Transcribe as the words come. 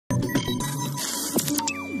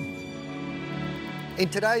In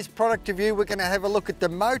today's product review, we're going to have a look at the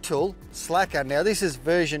Motool Slacker. Now this is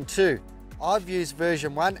version 2. I've used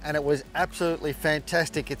version 1 and it was absolutely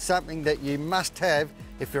fantastic. It's something that you must have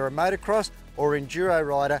if you're a motocross or enduro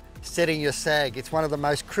rider setting your sag. It's one of the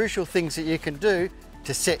most crucial things that you can do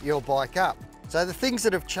to set your bike up. So the things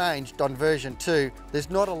that have changed on version 2, there's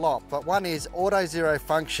not a lot, but one is auto zero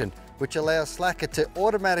function, which allows Slacker to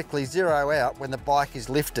automatically zero out when the bike is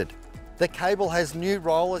lifted. The cable has new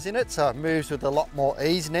rollers in it, so it moves with a lot more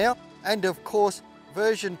ease now. And of course,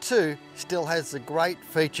 version 2 still has the great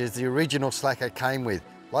features the original Slacker came with,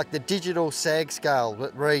 like the digital sag scale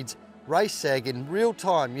that reads race sag in real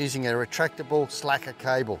time using a retractable Slacker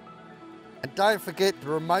cable. And don't forget, the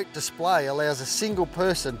remote display allows a single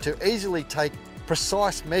person to easily take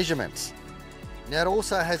precise measurements. Now it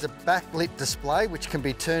also has a backlit display which can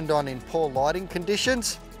be turned on in poor lighting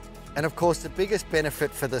conditions. And of course, the biggest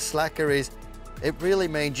benefit for the Slacker is it really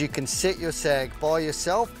means you can set your sag by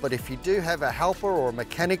yourself, but if you do have a helper or a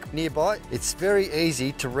mechanic nearby, it's very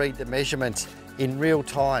easy to read the measurements in real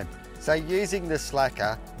time. So using the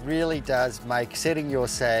Slacker really does make setting your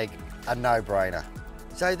sag a no-brainer.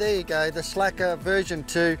 So there you go, the Slacker version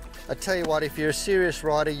 2. I tell you what, if you're a serious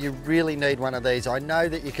rider, you really need one of these. I know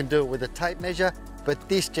that you can do it with a tape measure, but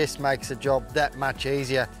this just makes the job that much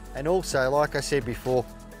easier. And also, like I said before,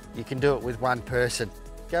 you can do it with one person.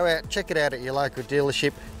 Go out, check it out at your local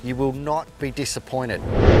dealership. You will not be disappointed.